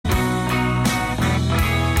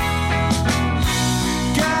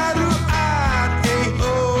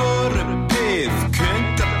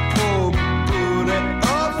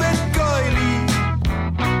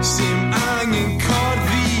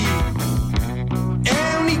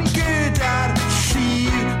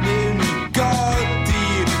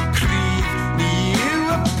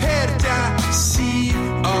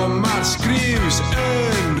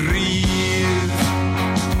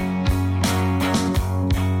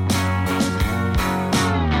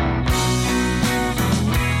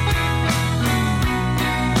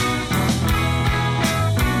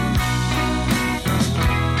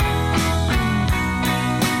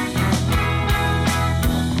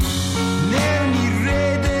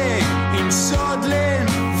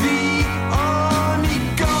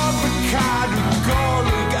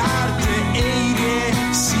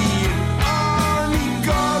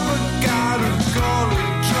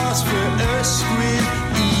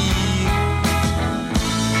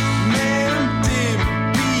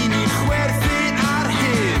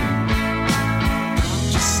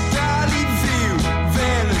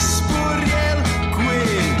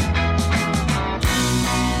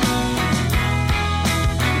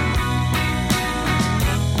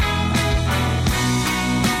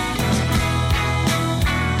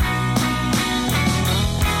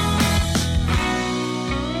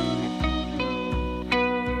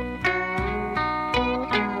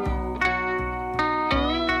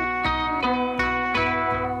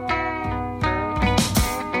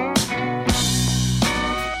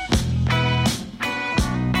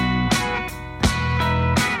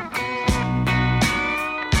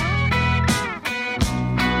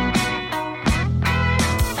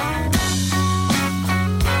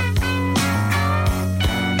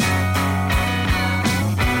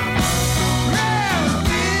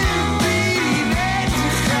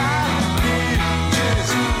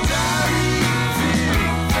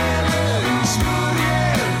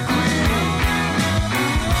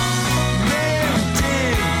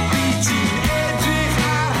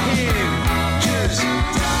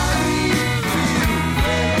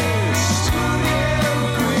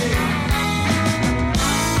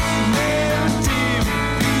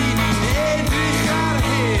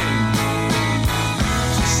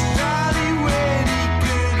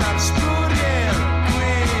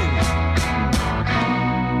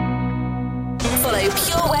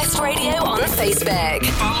Pure West Radio on Facebook.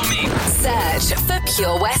 Follow me. Search for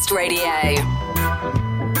Pure West Radio.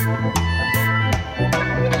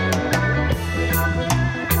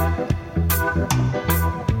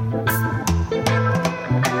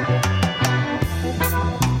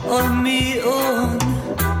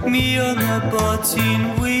 Mi o'n y bod ti'n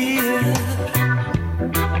wir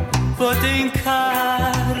fod ein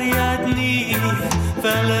cariad ni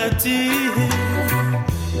fel y dydd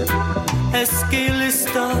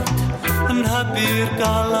esgilistod yn hybu'r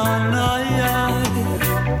galon aer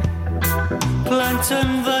plant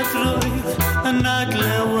yn fadrwydd yn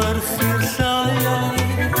adlewyrchu'r llaiar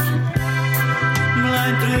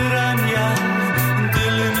mlaen drwy'r anian yn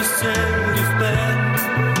dilyn y sêr i'ch ben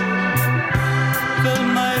fel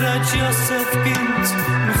mae'r a Joseph gynt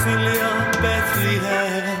yn chwilio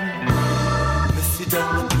Bethlehem methu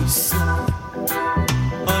dal y pwysau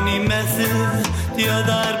o'n i methu diodd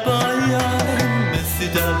ar boiau methu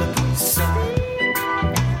dal y pwysau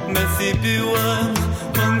methu byw yn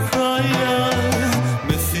fy nghroiau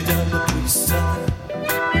methu dal y pwysau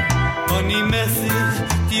o'n i methu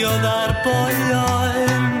diodd ar boiau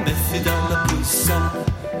methu dal y pwysau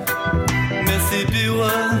methu byw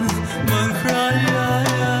yn fy nghroiau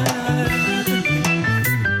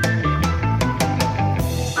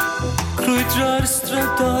Crwydro'r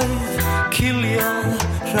strydoedd cilio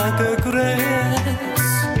rhag y gres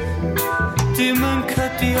dim yn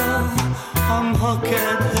cydio am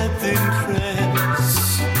hoged hedyn cres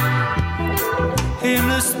Hyn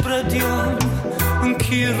ysbrydion yn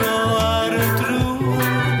curo ar y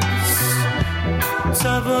drws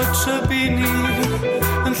Tafod trybini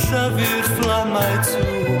yn llyfu'r fflamau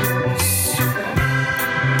tws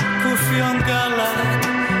Gwffio'n galad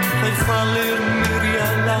roedd chwalu'r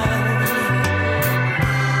muriau lawr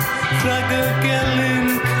Rhag y gelyn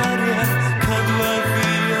cariad cadwa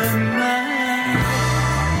fi yna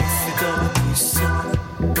Methu dal y pwysau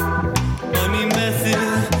O'n i methu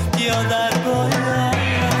diodd ar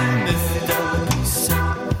boiau Methu dal y pwysau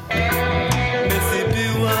Methu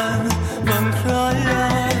byw yn fy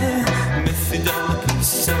nghroiau Methu dal y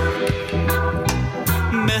pwysau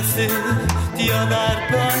Methu diodd ar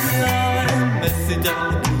boiau Methu dal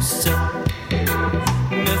y pwysau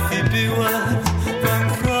Methu byw yn fy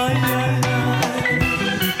nghroiau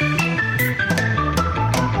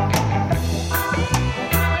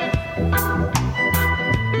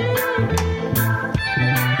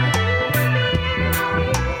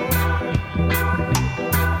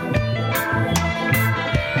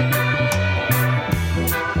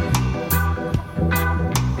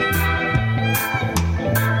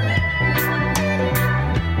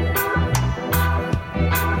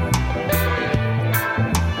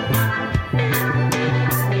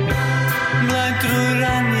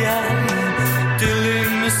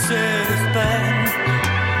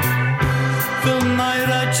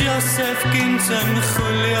Joseph gynt yn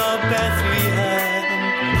chwilio Bethlehem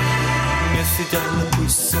Methu dal y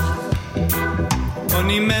pwysau O'n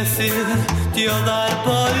i methu diodd ar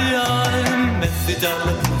boiau Methu dal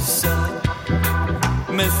y pwysau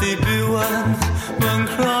Methu byw yn fy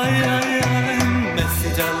nghroiau Methu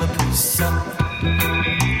dal y pwysau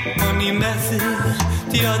O'n i methu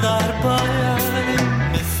diodd ar boiau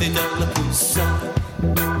Methu dal y pwysau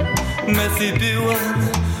Methu byw yn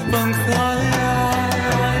fy nghroiau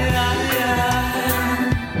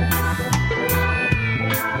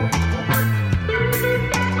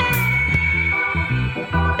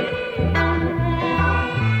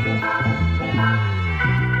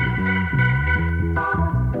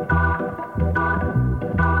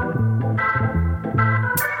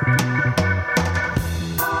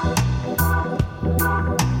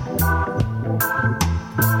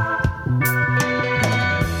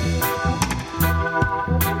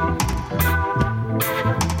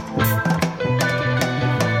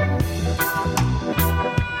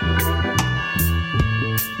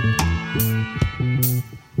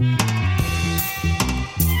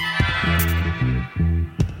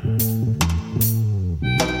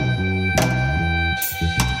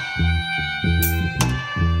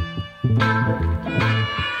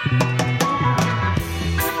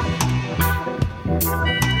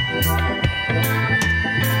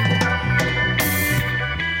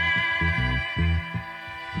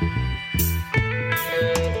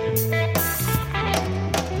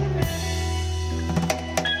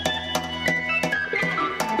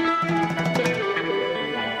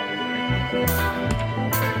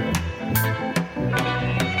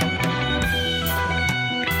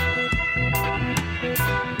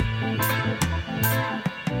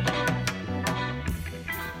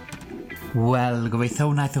Wel, gobeithio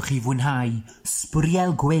wnaethoch chi fwynhau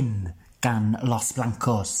Sbwriel Gwyn gan Los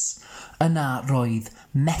Blancos. Yna roedd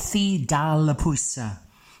Methu Dal y Pwysa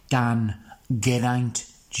gan Geraint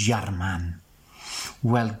Jarman.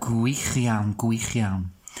 Wel, gwych iawn, gwych iawn.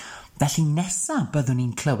 Felly nesaf byddwn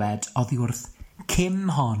ni'n clywed oddi wrth Cym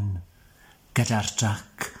Hon gyda'r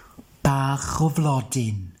trac Bach o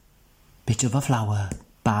Flodyn. Bit of a flower,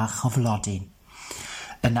 Bach o Flodyn.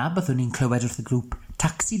 Yna byddwn ni'n clywed wrth y grŵp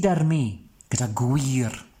Taxidermy gyda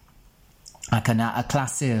Gwir. Ac yna y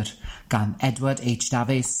clasur gan Edward H.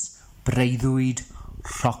 Davies, Breuddwyd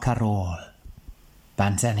Rock a Roll.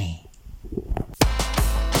 Bant ni.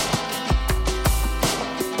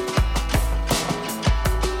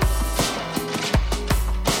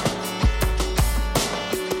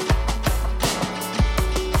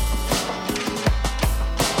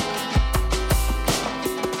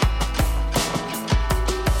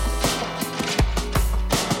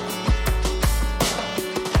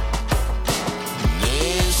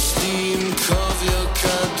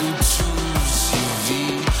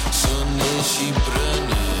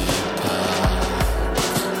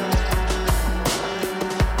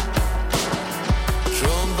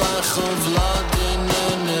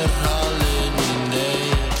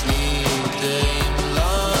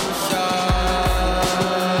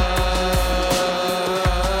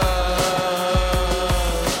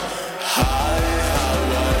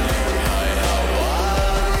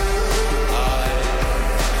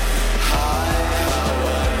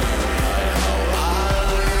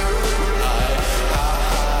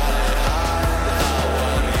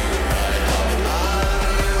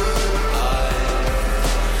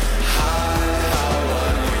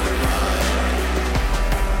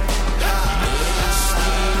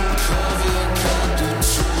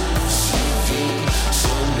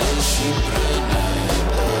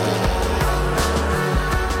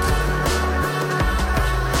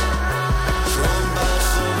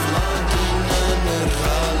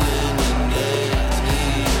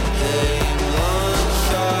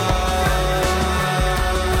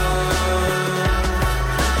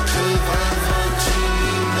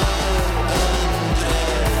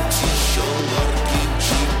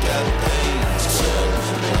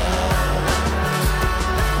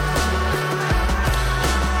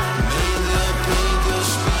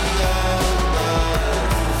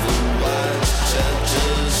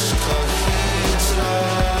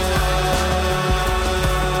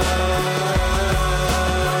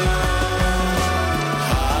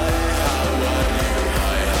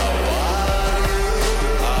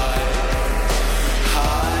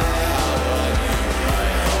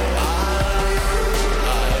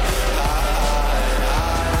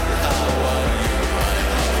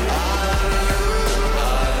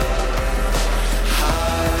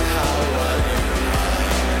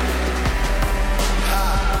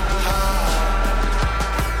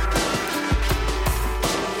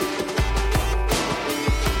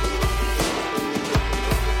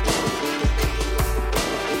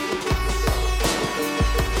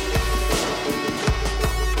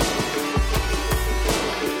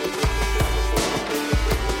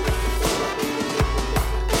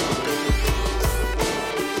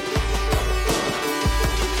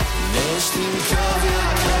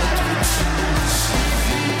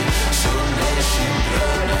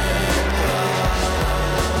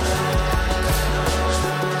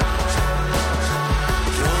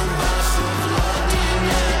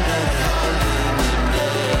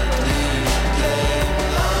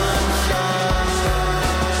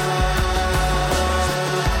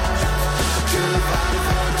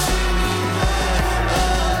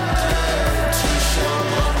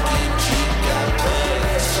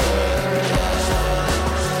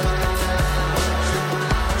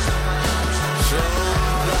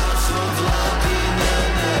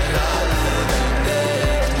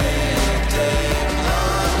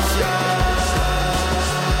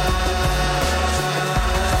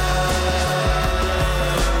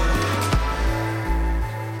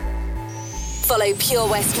 Follow Pure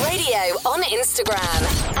West Radio on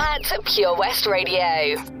Instagram at Pure West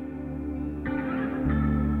Radio.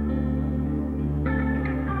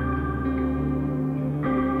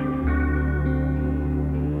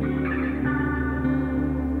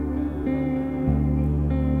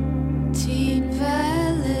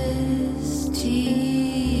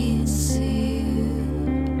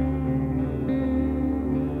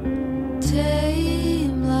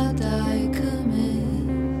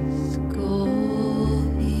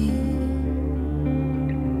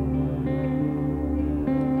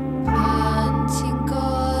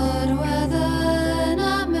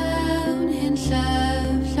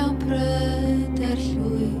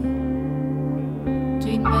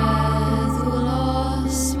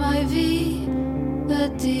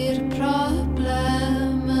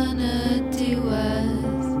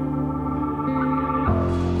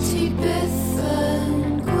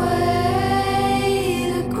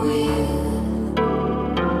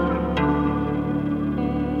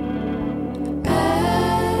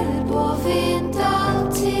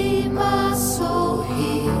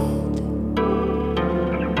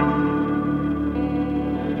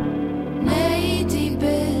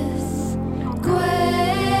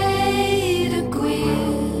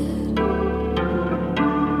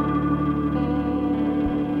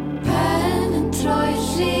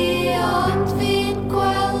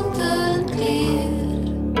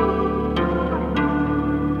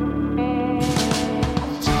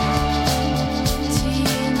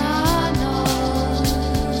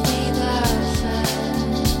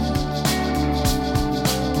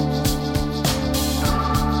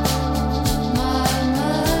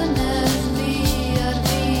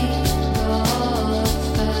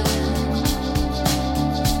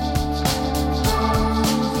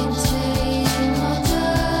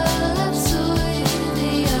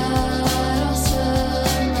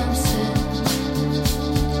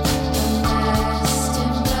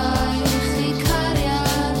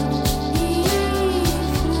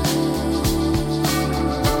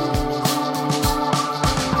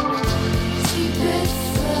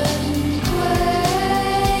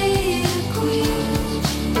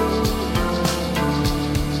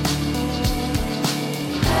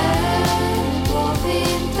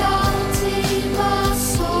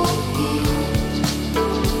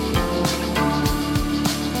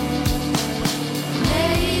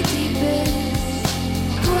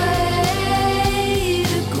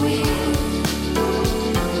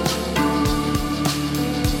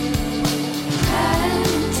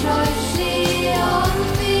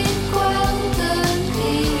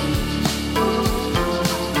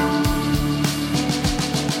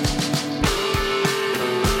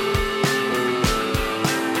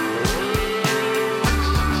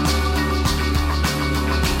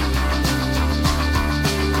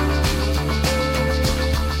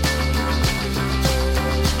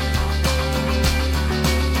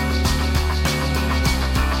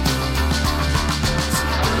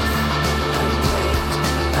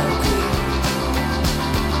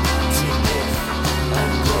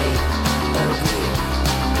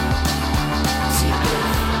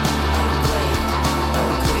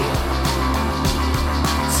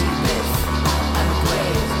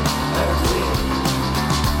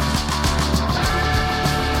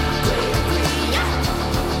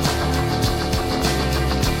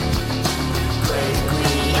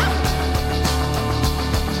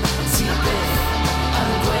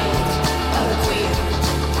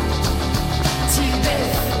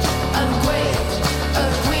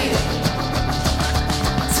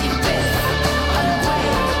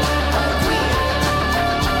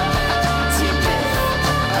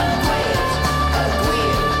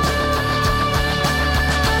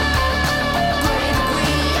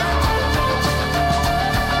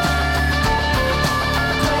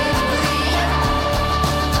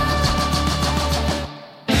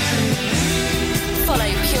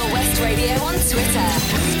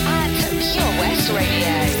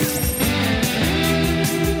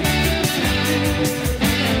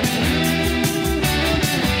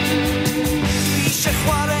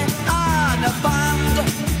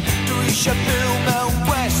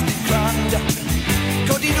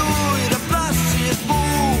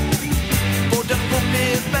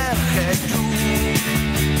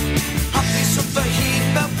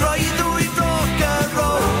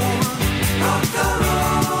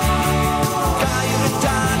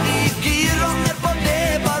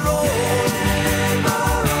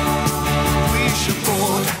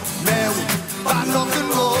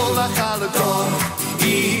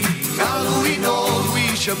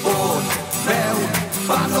 eisiau bod mewn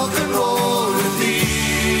fan rock and roll y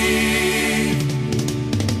dyn.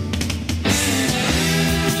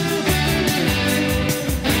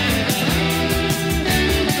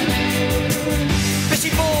 Beth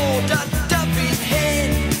sy'n bod a David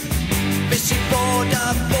hen, beth sy'n bod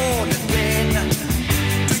a bod yn glen.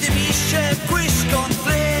 Dwi ddim eisiau gwisgo'n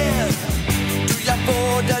fler, dwi a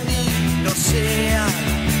bod yn un o'r sea.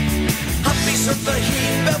 Hapus oedd fy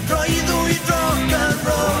hun fel breuddwyd rock and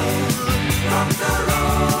roll. Rock and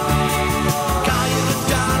roll. Gair yn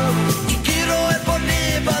dal i giro bod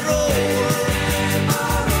neb ar ôl.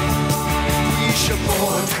 Dwi eisiau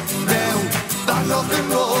bod mewn fan rock and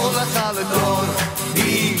roll a chael y dor i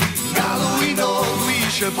galw i nôl. Dwi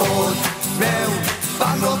eisiau bod mewn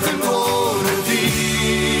fan rock and roll y dyn.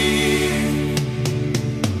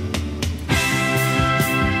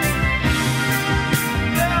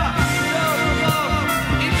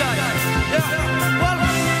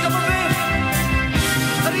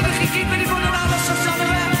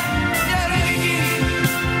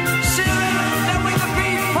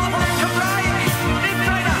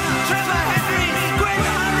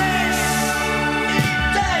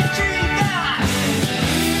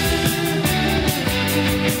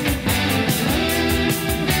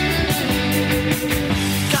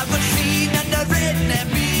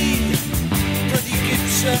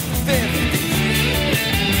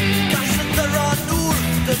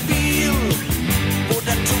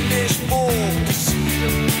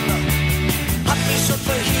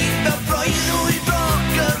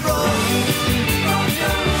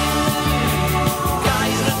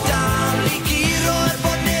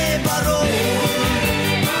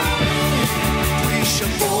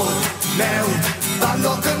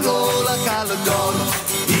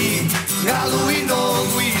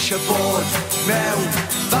 Bod mewn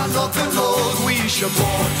fan rock and roll. Dwi eisiau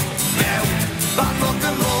bod mewn fan rock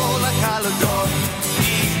and roll a cael y dor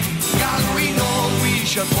i galw i nôl. Dwi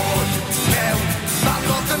eisiau bod mewn fan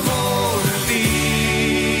rock and roll y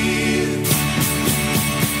dydd.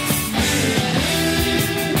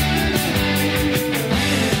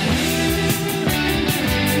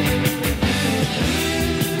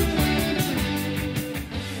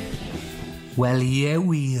 Wel ie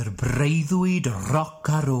wir, breuddwyd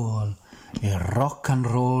rock ar ôl, y rock and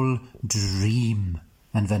roll dream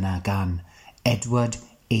yn fyna gan Edward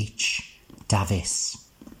H. Davies.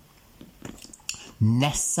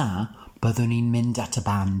 Nesa byddwn ni'n mynd at y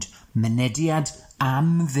band Mynediad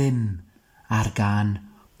am ddim ar gan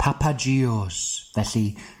Papagios,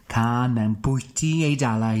 felly can mewn bwyty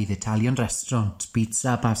eidalaidd Italian restaurant,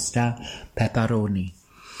 pizza, pasta, pepperoni.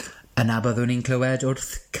 Yna byddwn ni'n clywed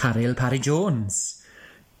wrth Caryl Parry-Jones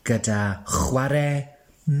gyda chwarae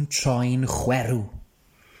troi'n chwerw.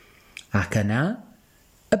 Ac yna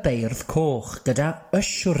y beirdd coch gyda y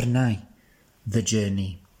siwrnau The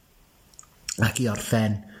Journey. Ac i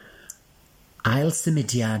orffen ail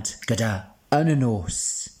symudiad gyda Yn y Nos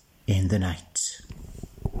in the Night.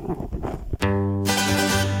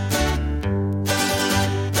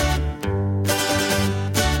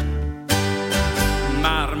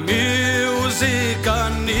 Music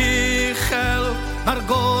yn uchel, mae'r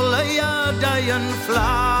goleuadau yn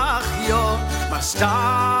fflachio, mae'r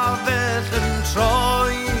stafell yn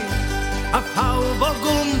troi, a pawb o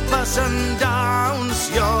gwmpas yn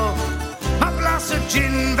dawnsio. Mae blas y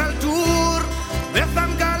gin fel dŵr, beth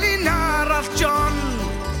am gael un arall John.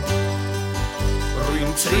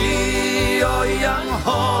 Rwy'n trio i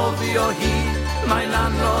anghofio hi, mae'n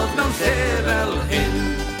anodd mewn lle fel hyn.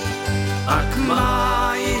 Ac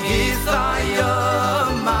mae hithau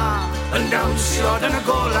yma yn dawnsio yn y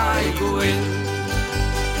golau gwyn.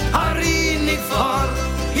 A'r unig ffordd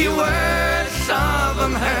i wella fy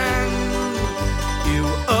mhen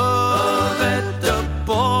yw yfed y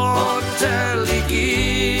botel i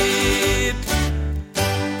gyd.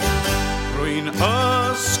 Rwy'n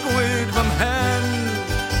ysgwyd fy mhen,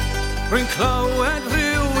 rwy'n clywed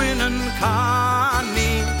rhywun yn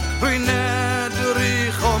canu, rwy'n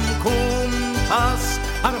edrych o'm cwmpas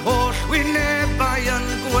a'r holl wynebau yn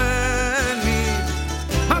gwenu.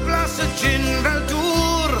 Mae blas y gin fel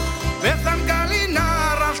dŵr, beth am gael un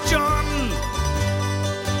arall John.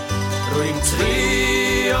 Rwy'n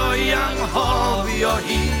trio i anghofio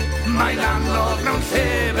hi, mae'n anodd mewn lle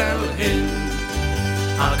fel hyn.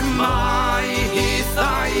 Ac mae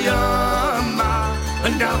hithau yma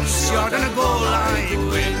yn dawnsio yn y golau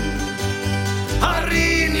gwyn. A'r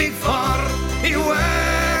unig ffordd i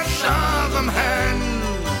wella fy mhen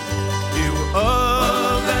yw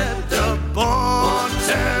yfed y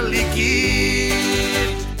botel i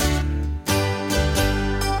gyd.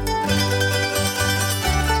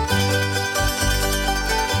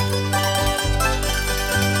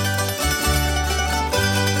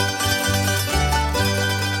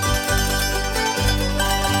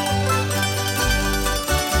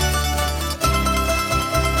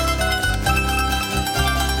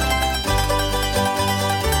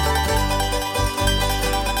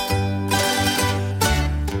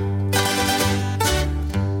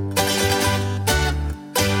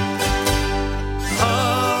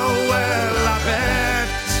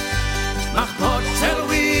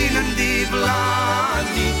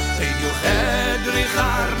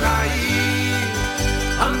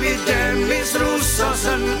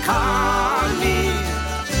 canu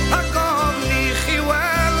a gofni chi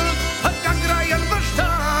weld y gangrau yn fy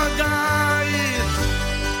llygau.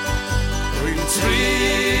 Rwy'n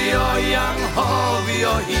trio i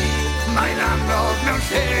anghofio hi, mae'n anodd mewn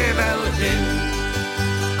lle fel hyn,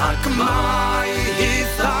 ac mae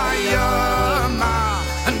hithau yma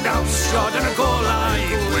yn dawsod yn y golau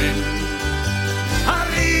gwyn. A'r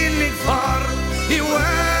unig ffordd i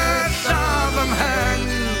wella fy mhen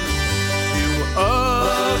yw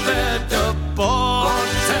yfed y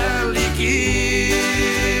botel i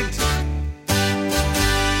gyd.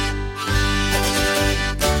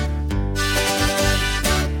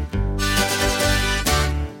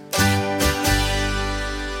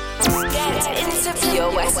 Get into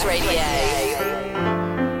Pure West Radio.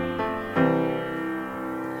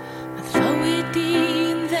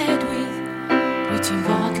 Ti'n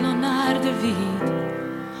fodlon ar dy fyd,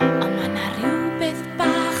 a ma' 'na rywbeth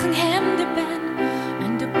bach yng nghefn dy ben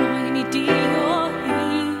yn dy boen i di o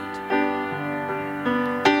hyd.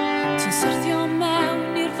 Ti'n syrthio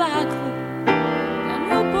mewn i'r fagl, gan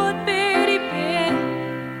wybod be di be,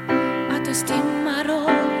 a does dim ar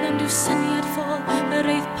ôl am ryw syniad ffôl,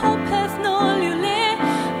 yr eith popeth nôl i'w le,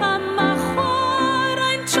 a ma'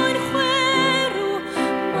 chwarae'n troi'n chwerw,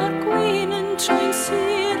 ma'r gwyn yn troi'n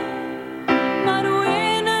sir. Ma'r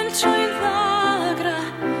wyn yn troi'n ddagra,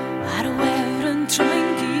 a'r wefr yn troi'n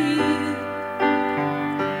gyd.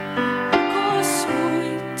 Ac os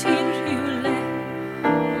wyt ti'n rhywle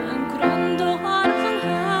yn gwrando ar fy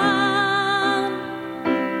nghan,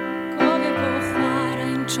 cofio bo'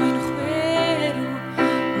 chwarae'n troi'n chwerw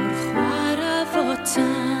wrth chwarae fo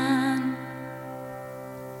tan.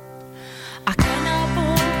 Ac yna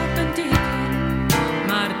bod yn dipyn,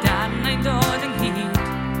 ma'r darnau'n dod ynghyd.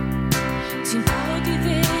 Ti'n dod i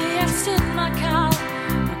ddeall sut ma' cael y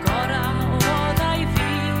gorau o ddau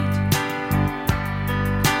fyd.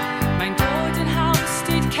 Mae'n dod yn haws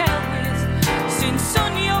dyd celwydd sy'n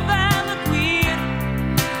swnio fel y gwir,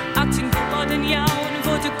 a ti'n gwybod yn iawn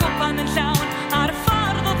fod y gwpan yn llawn a'r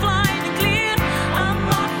ffordd o flaen yn glir. A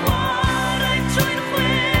ma' chwarae'n troi'n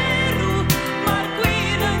chwerw, ma'r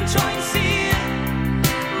gwyn yn troi'n sir,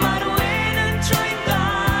 ma'r wyn yn troi'n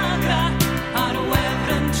ddagra, a'r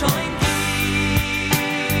wefr yn troi'n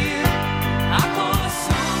ac os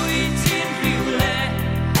wyt ti'n rhywle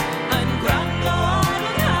yn gwrando ar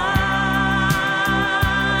fy nghan,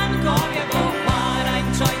 cofio bo' chwarae'n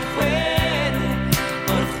troi'n chwerw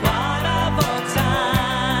wrth chwarae fo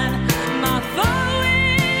tan. Ma'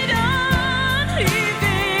 fywyd yn rhy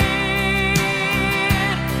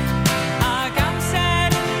fyr, ac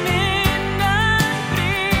amser yn mynd yn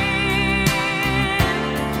brin.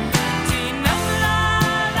 Ti'n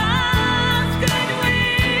ymladd a'ch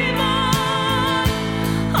gydwymon,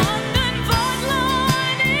 ond yn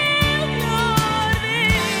fodlon i'w ddim.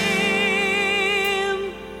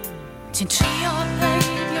 Ti'n trio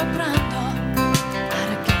peidio gwrando ar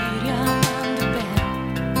y geiriau am dy ben,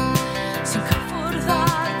 sy'n cyffwrdd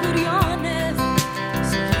â'r gwirionedd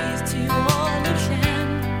sy'n rhydd tu ôl i'r llen.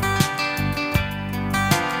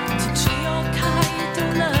 Ti'n trio cael dy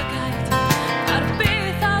lygaid ar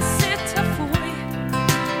beth a sut a phwy,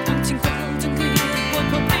 ond ti'n gweld yn glir bod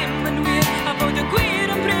bob dim yn wir, a bod y gwir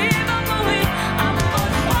yn brif am mwy. A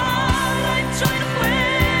bod chwarae'n troi'n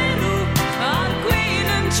chwerw, a'r gwyn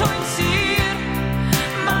yn troi'n sir,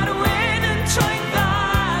 ma'r wyn yn troi'n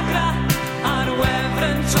ddagra, a'r wefr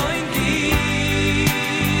yn troi'n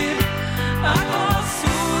glir. Ac os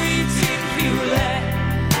wyt ti'n rhywle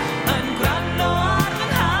yn gwrando ar fy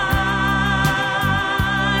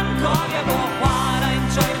nghan, cofio bo' chwarae'n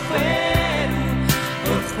troi'n chwerw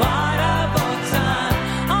wrth chwarae fo tan.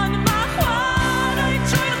 Ond ma' chwarae'n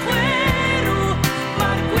troi'n chwerw,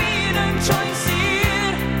 ma'r gwyn yn troi'n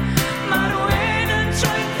sir, ma'r wyn yn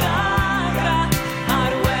troi'n ddagra,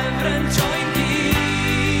 a'r wefr yn troi'n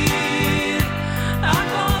glir. Ac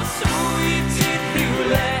os wyt ti'n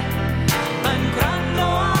rhywle yn gwrando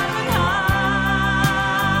ar fy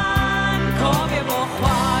nghan, cofio bo'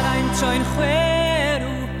 chwarae'n troi'n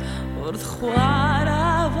chwerw wrth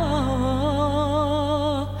chwarae fo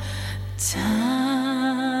tan.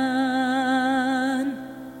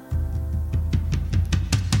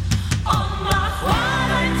 Ond ma'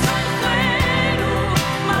 chwarae'n troi'n chwerw,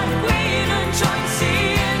 ma'r gwyn yn troi'n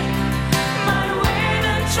sir, ma'r wyn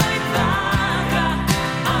yn troi'n ddagra,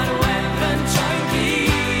 a'r wefr yn troi'n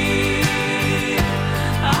glir.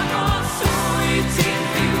 Ac os wyt ti'n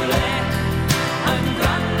rhywle yn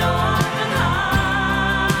gwrando ar fy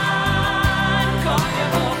nghan, cofio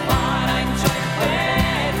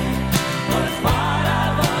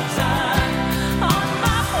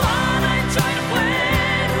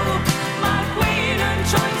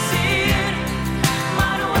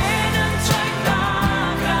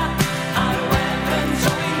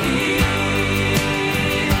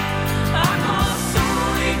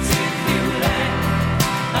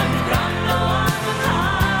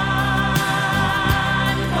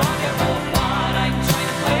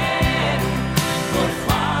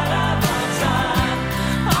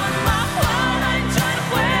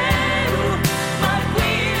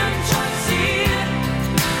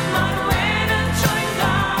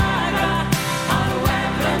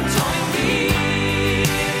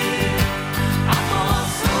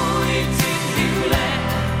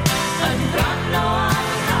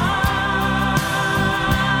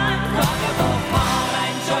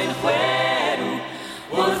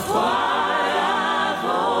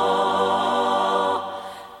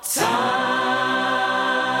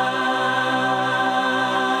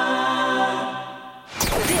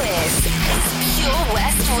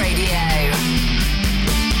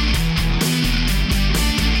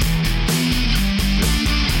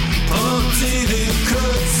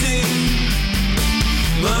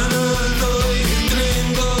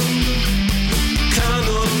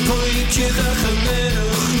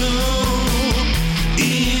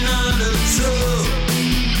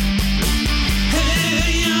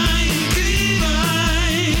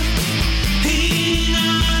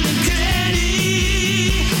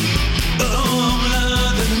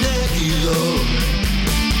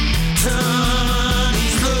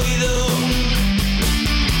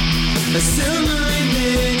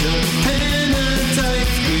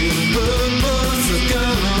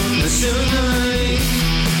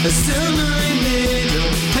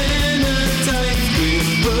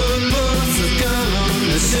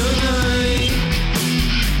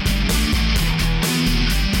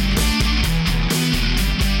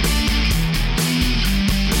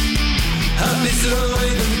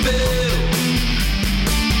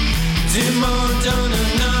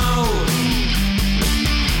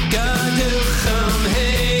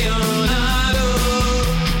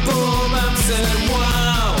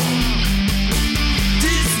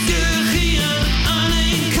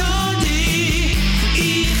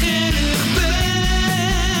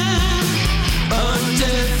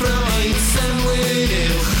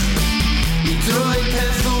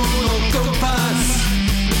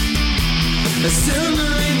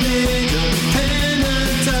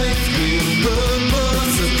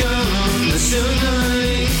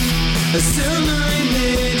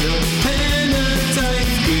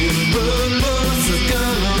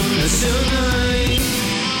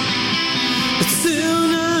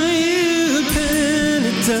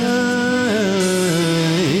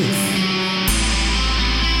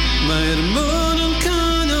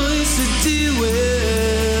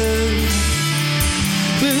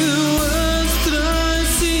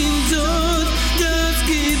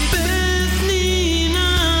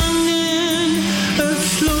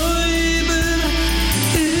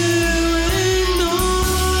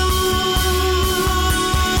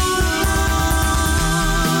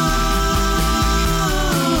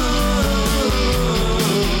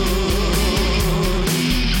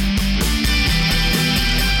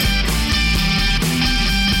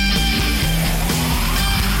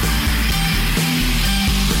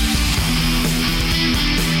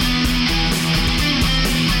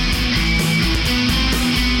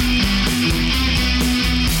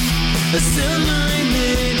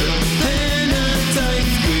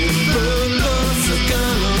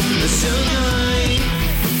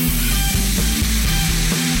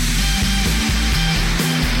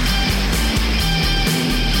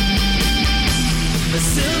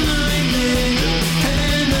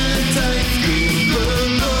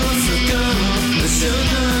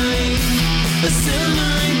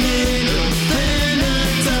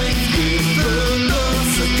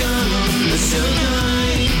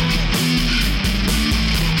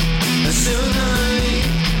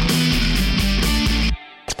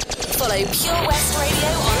Follow Pure West Radio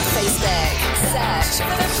on Facebook. Search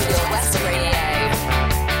for Pure West Radio.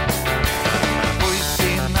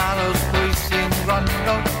 Bwysyn aros, bwysyn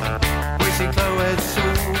rondo, bwysyn clywed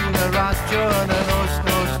sŵn y radio yn y nos,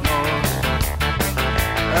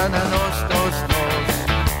 yn y nos.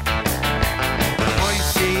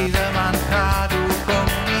 Bwysyn yma'n cadw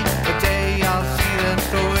gwmni, y deial sydd yn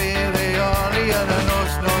llwyr ei oli yn y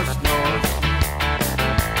nos,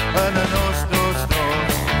 yn y nos.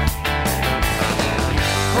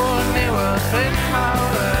 Hwn yw y ffrind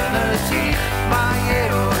mawr yn y tŷ, mae e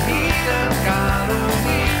o hyd yn galw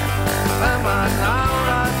ni, yma nawr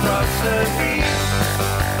a dros y byd.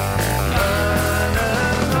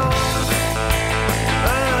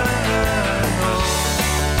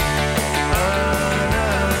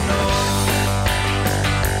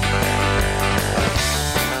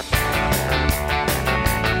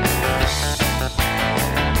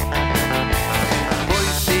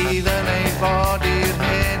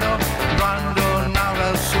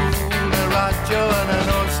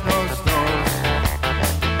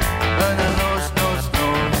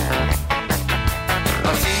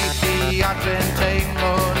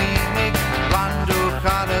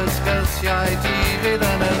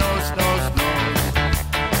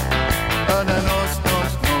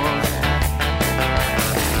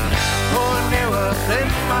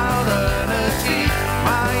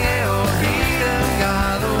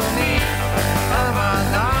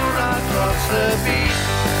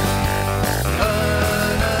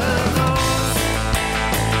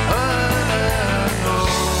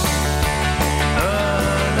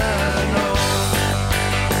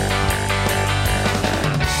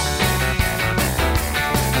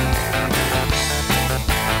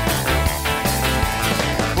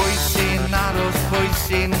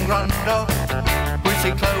 Rondo,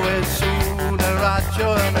 bwysig clywed sŵn y radio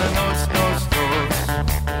yn y nos,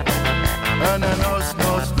 yn y nos.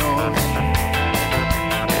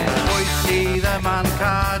 Bwysig yma'n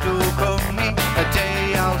cadw gwmni, y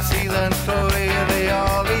deial sydd yn llwyr ei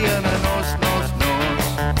oli yn y nos,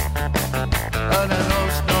 yn y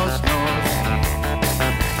nos.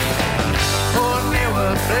 Hwn yw y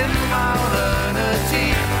ffrind mawr yn y tŷ,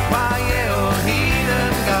 mae e o hyd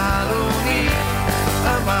yn galw ni,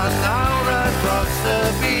 yma nawr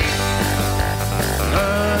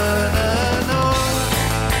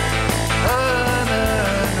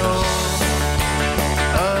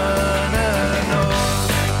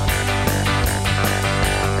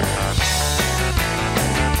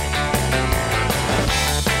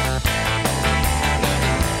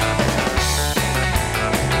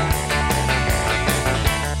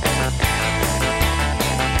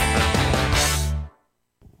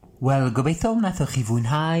Wel, gobeithio wnaethoch chi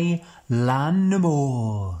fwynhau Lan y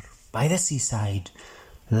Môr, By the Seaside,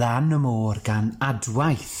 Lan y Môr gan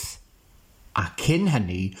Adwaith. A cyn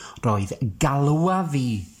hynny, roedd Galwa Fi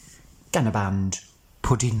gan y band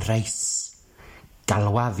Pwdin Reis.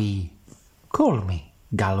 Galwa Fi. Call me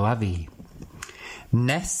Galwa Fi.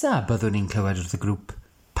 Nesa byddwn ni'n clywed wrth y grŵp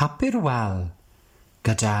Papur Wal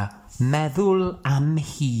gyda Meddwl am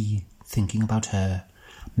Hi, Thinking About Her,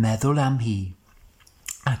 Meddwl am Hi.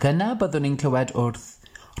 Ac yna byddwn ni'n clywed wrth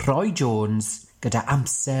Roy Jones gyda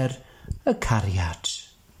Amser y Cariad.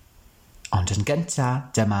 Ond yn gynta,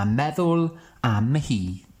 dyma Meddwl am Hi.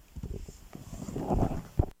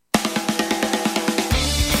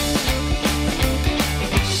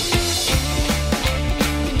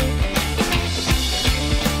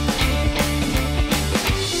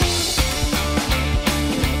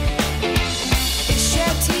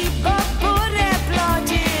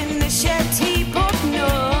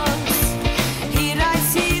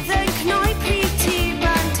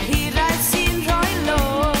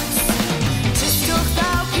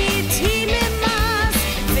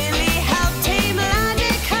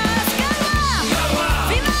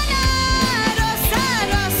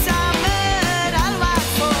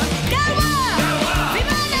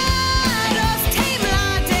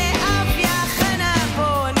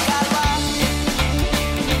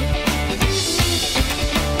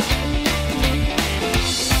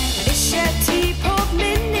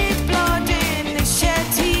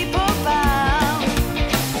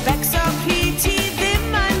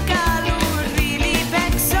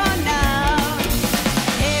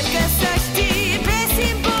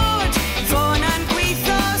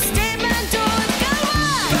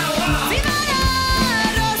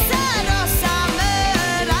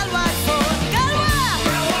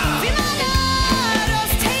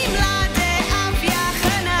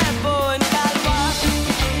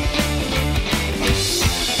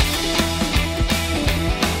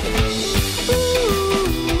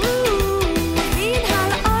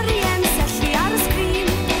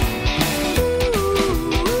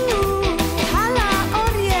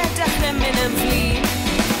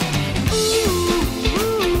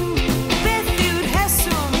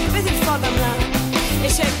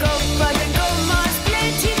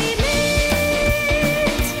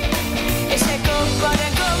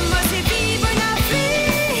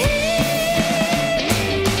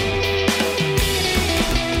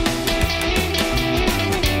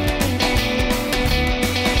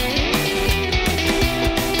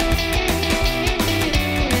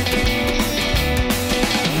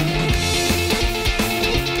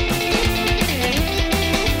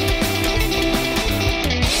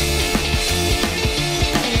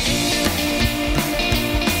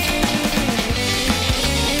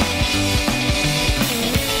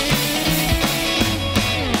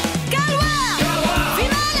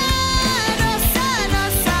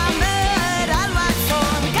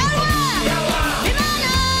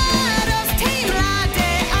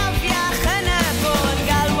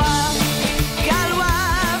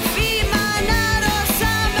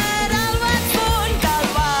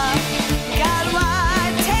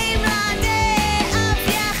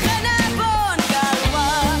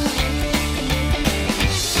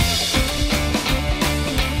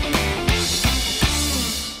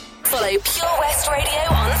 Pure West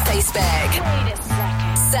Radio on Facebook. Wait a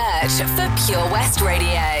second. Search for Pure West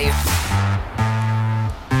Radio. I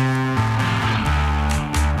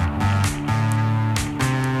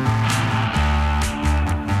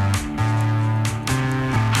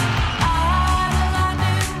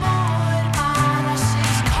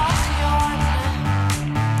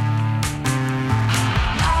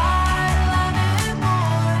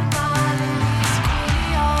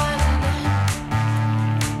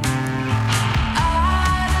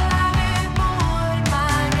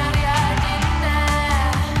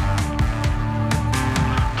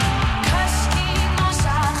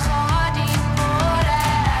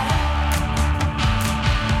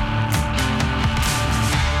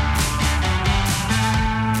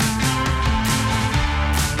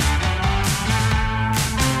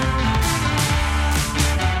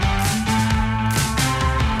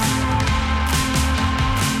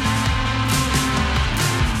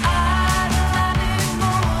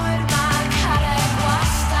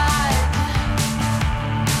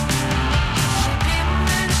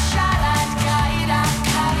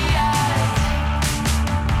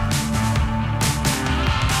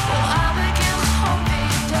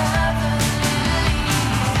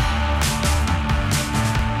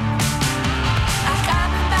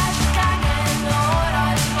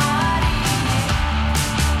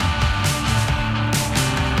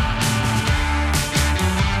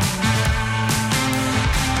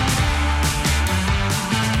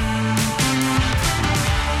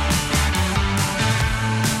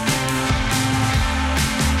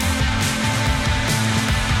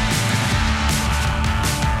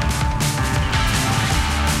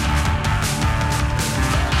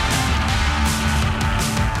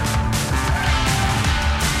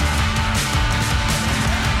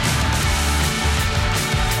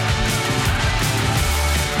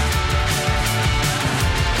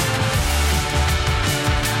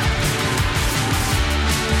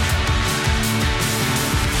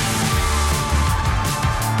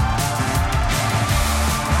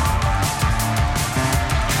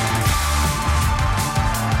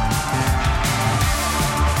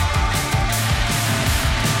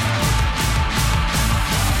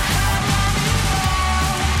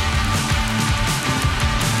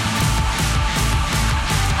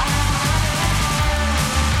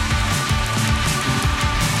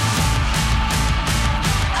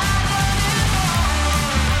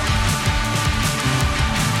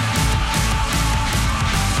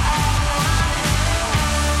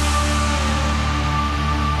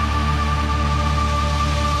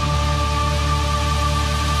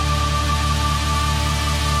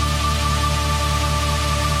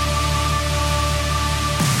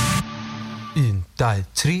 2,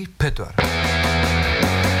 3, 4.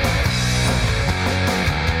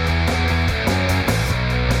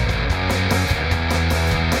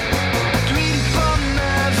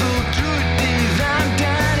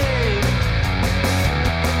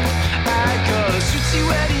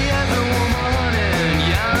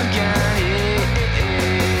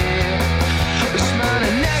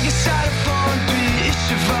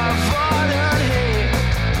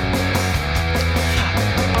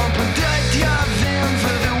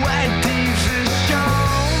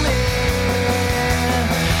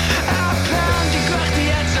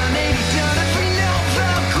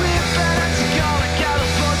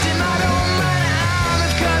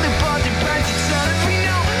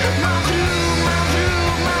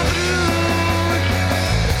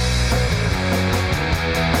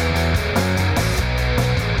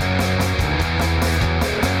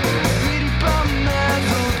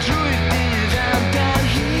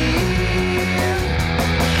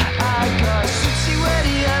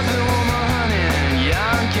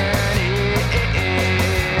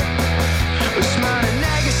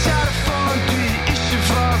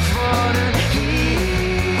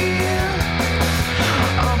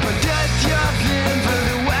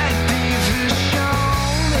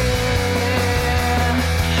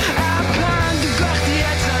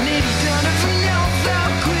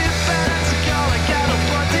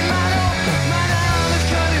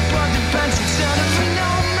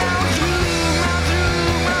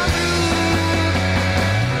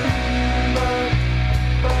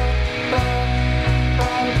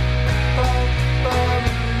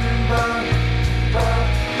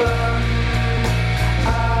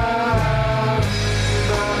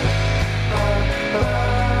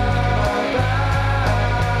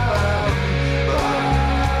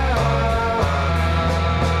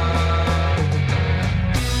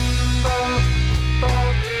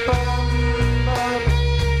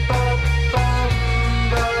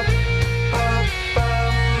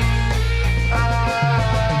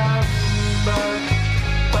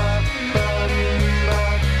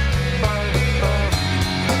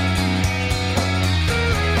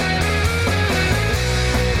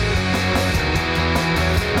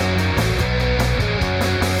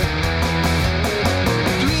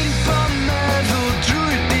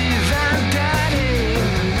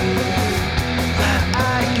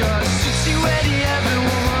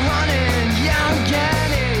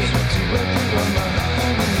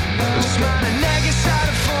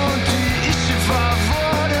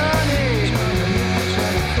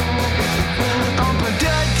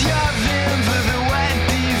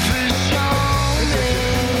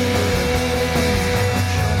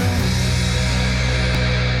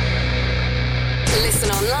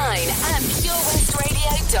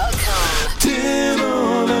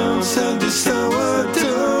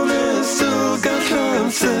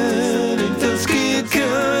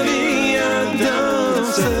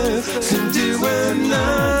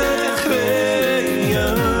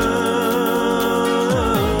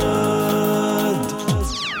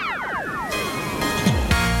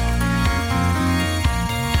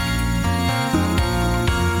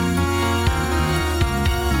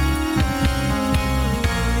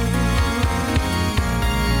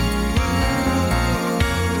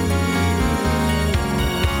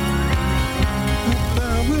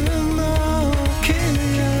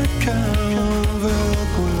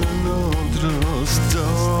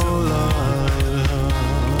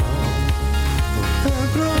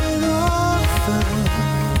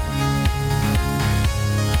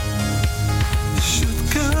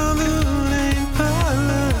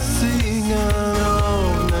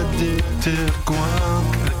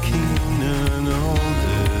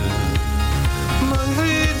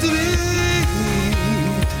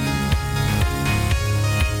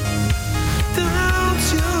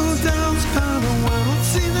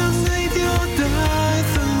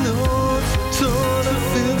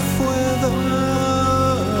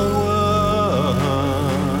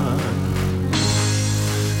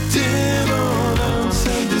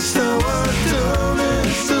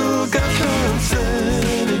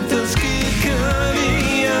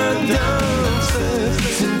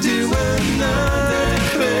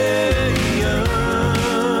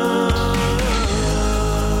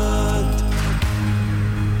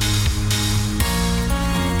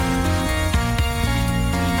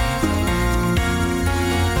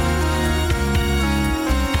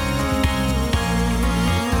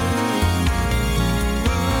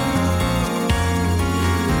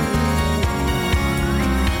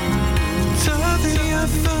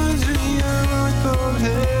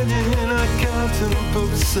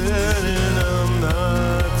 Sen en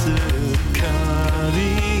annan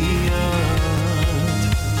karriär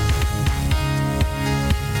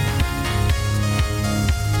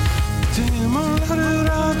dim ond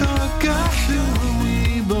hrwyrad o gallu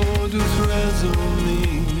i bod wrth reswm ni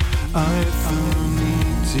a effyn ni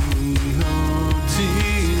ti o ti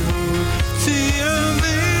o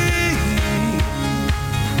fi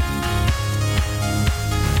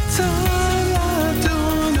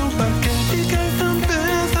Taliadwn o barged i gaeth am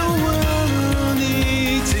beth o welwn ni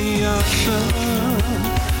ti allan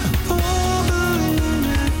Pob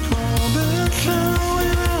uned, pob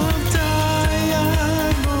llawer dau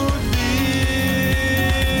ar bod bydd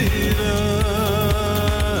y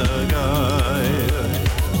gair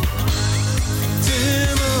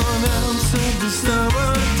Dim ond amser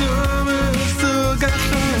distawr dwmys o gall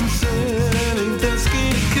amser ein dysgu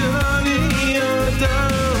cael i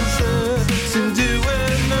adamser sy'n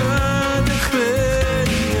diwedd na dechreuad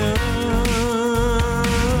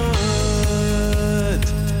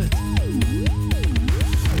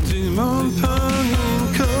Dim ond pan i'n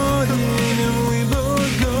cohin yn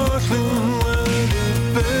wybod gollwng wedi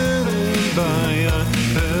beryl bai a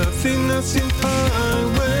perthynas sy'n pai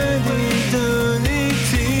wedi dynnu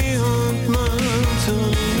ti ond ma'n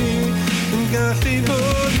tynnu yn gallu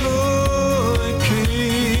bod mwy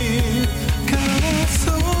cryf Cael y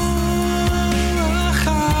sôn a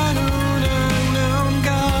charwn yn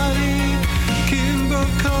gari cyn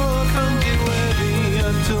bod coch am diweddu a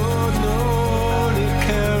dod nôl i'r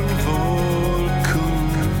cefn fôl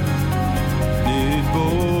cwc Nid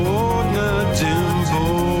bod na dim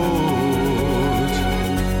fod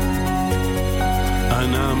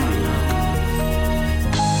yn amlwg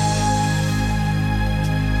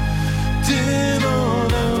Dim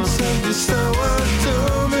ond amser distawr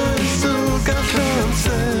dwmys o gall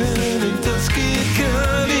amser ein dysgu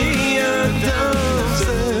cael i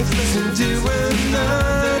adamser sy'n diwedd na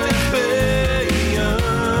dechreuad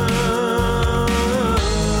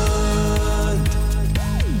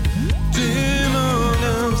Dim ond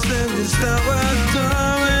amser distawr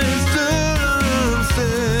dwmys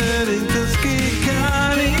amser ein dysgu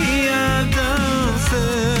cael i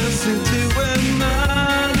adamser sy'n diwedd na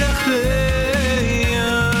dechreuad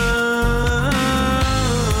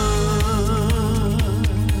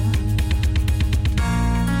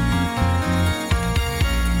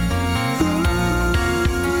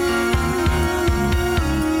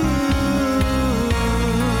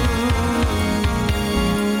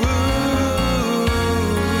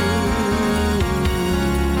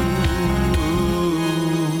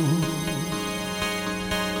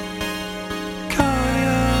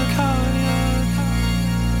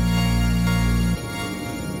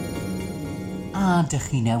A dych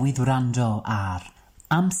chi newydd wrando ar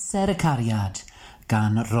Amser y Cariad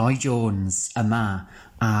gan Roy Jones yma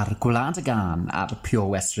ar Gwlad y Gan ar Pure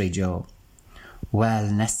West Radio.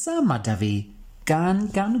 Wel, nesa mae da fi gan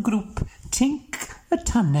grŵp Tinc y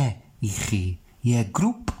Tanne i chi. Ie,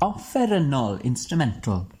 grŵp offerynol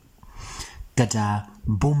instrumental gyda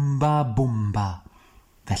Bwmba Bwmba.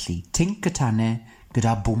 Felly, Tinc y Tanne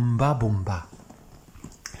gyda Bwmba Bwmba.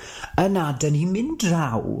 Yna, dyn ni'n mynd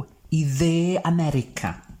draw i dde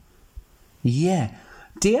America. Ie,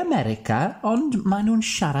 de America, ond maen nhw'n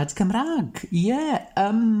siarad Cymraeg. Ie,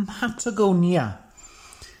 Patagonia.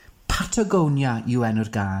 Patagonia yw enw'r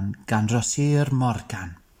gan Rosir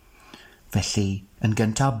Morgan. Felly, yn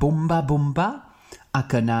gyntaf Bwmba Bwmba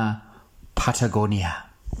ac yna Patagonia.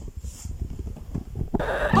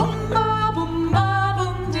 Bumba, bumba,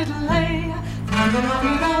 bum diddley.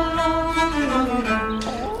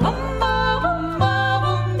 Bumba, bumba,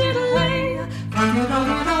 bum diddley.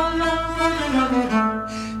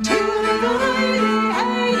 Toodle-oodle,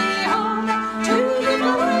 hey-ho.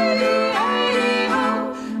 Toodle-oodle, hey-ho.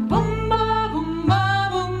 Bumba, bumba,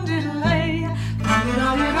 bum diddley.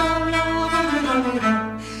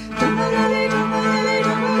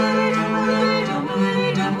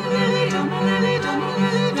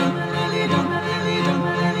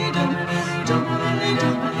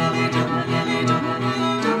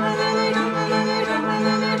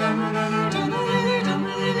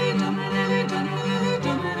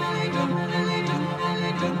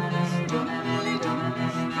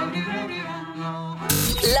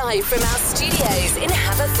 Live from our studios in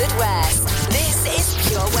Haverfordwest, this is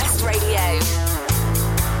Pure West Radio.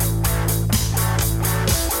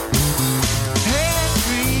 Hey,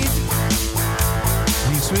 Creed,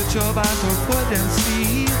 please switch your back to foot and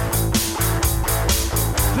speed.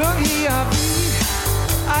 Look here,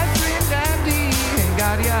 I dreamed Dandy and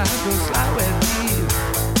got ya to slide with me.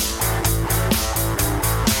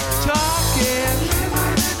 Talking,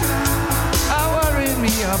 I worried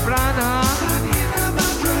me a brana.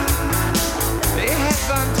 They had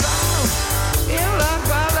gone down in La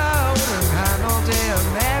Pala and Hanoi,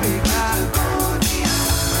 America.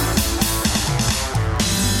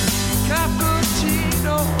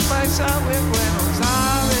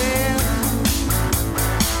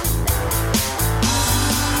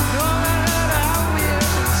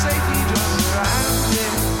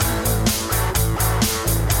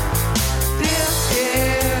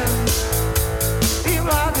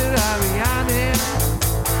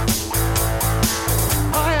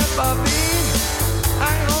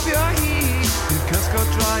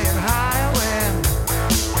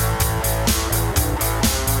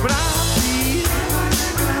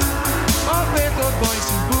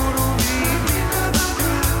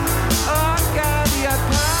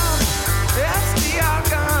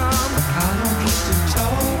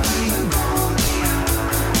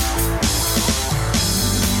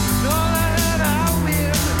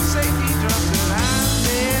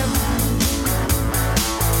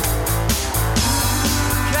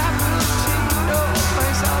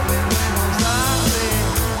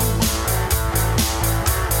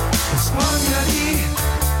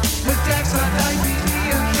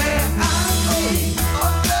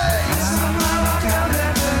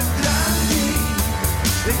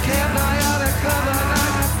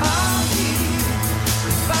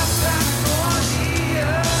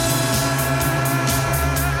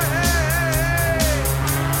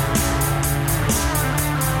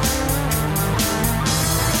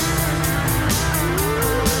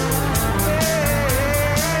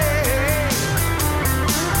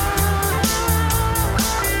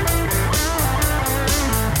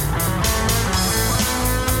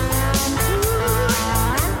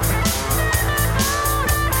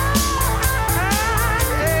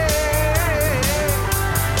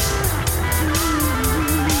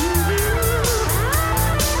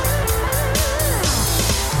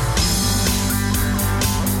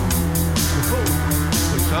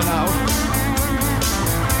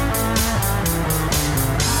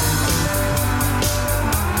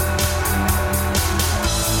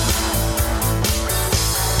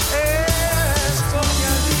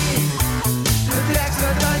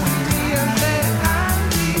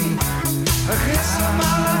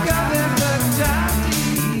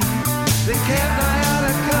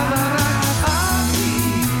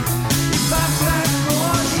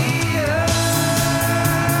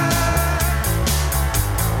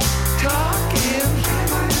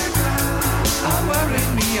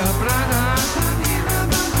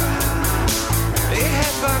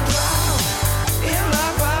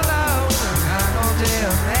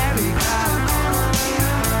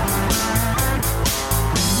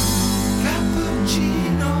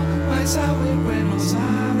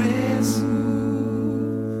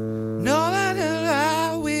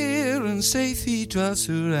 cathedral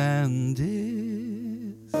surrounded.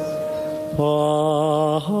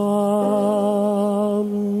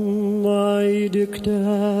 Mai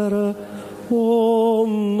dictere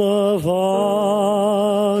om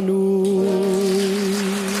vanu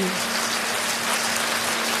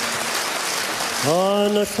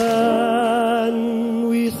an fan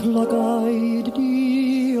with lagaid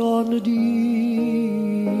di on di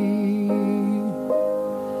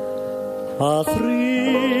a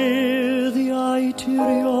thrydd iau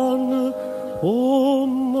tirion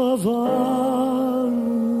om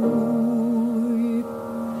vanwy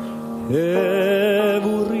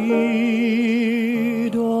Ebwrido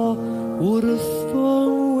wrth fy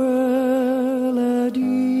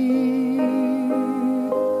weledi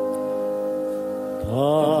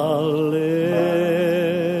Pale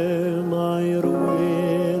mae'r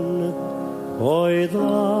wyn oedd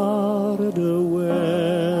ar dy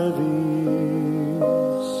wefus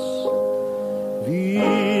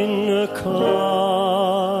Fi'n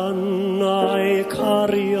canau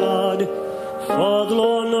cariad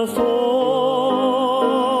ffodlon y ffôl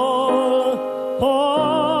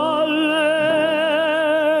Pale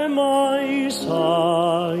mae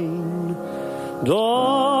sain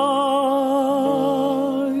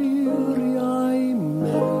Doeriau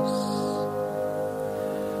melys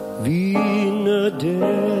Fi'n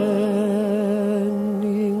dening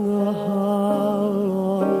y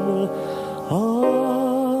halon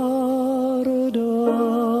ar y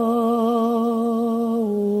dawl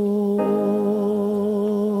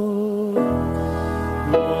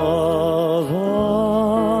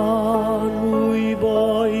Fanwy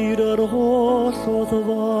boed yr holl oedd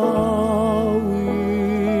fawyd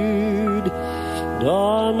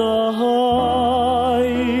Dan y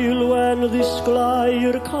hael wen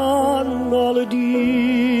ddisglai'r canol dydd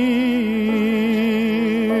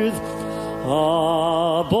A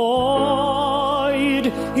boed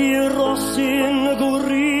i'r rosyn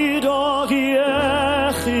gwrydog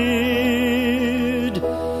iechyd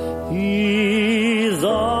I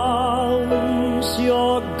ddawnsio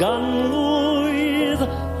ganlwydd a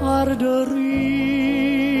ar dy rydd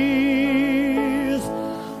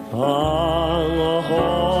anghofi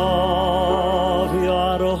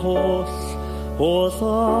ar y holl o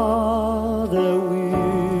ddaddewidion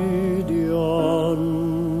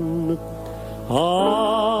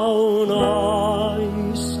awnaist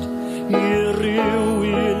i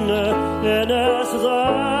rywun enes dda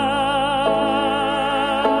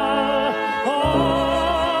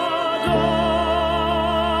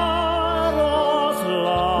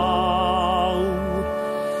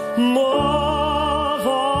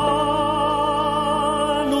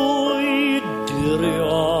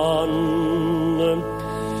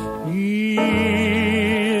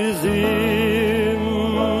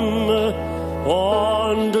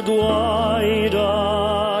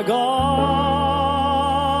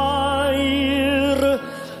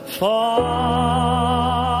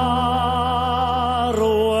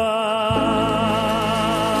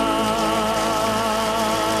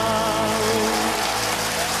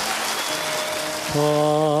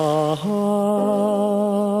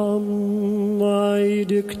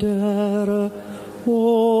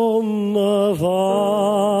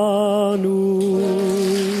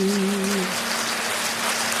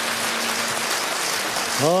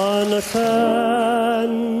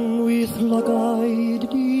Llanwyth lygaid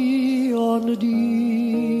di ond di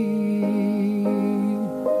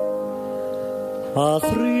a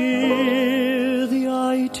thryddiau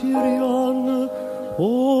tirion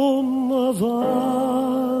y fanwy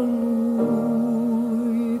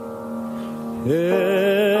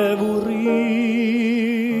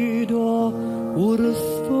wryd o wrth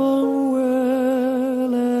fy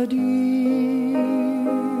weledi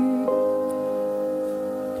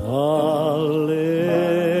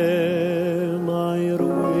mae'r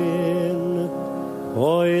wyn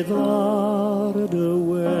oedd ar dy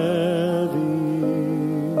wefus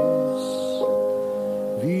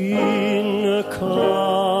fi'n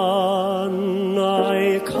canau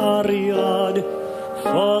cariad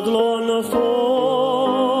ffodlon y ffôl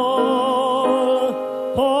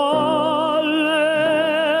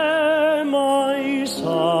mae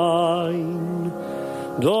sain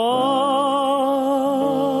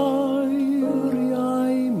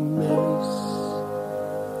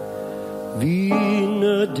fi'n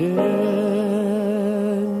dening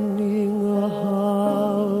y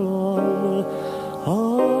halon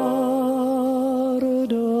ar y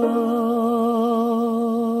dawl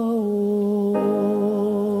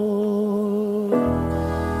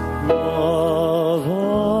mae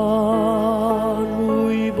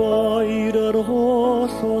fanwy boed yr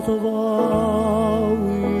holl o ddfawyd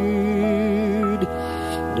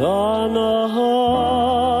dan y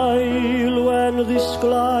hael wen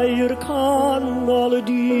ddisglai'r canol y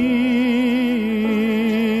dydd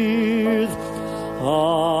a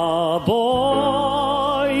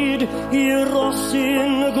boed i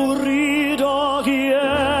rosyn gwrydog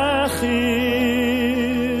iechyd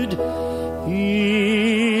i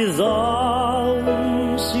ddawnsio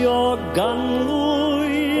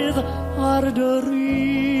ganlwydd ar dy rydd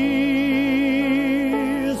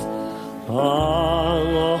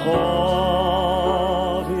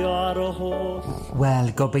anghofi ar y holl. Wel,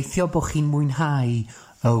 gobeithio bod chi'n mwynhau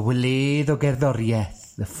y wledd o gerddoriaeth,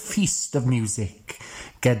 the feast of music,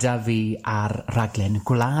 gyda fi ar raglen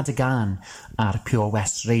Gwlad y Gan ar Pure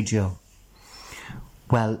West Radio.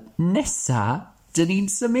 Wel, nesa, dyn ni'n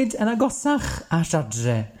symud yn agosach a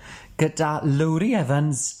siadre gyda Lowry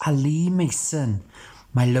Evans a Lee Mason.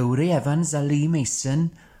 Mae Lowry Evans a Lee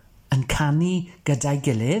Mason yn canu gyda'i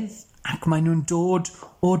gilydd ac maen nhw'n dod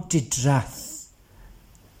o Didrath,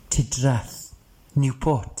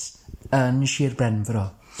 Newport yn Sir Benfro.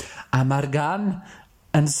 A mae'r gan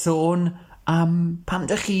yn sôn am pam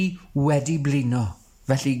dych chi wedi blino.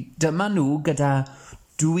 Felly dyma nhw gyda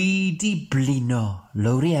Dwi di blino,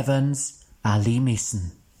 Lowry Evans a Lee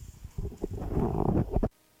Mason.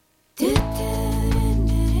 Du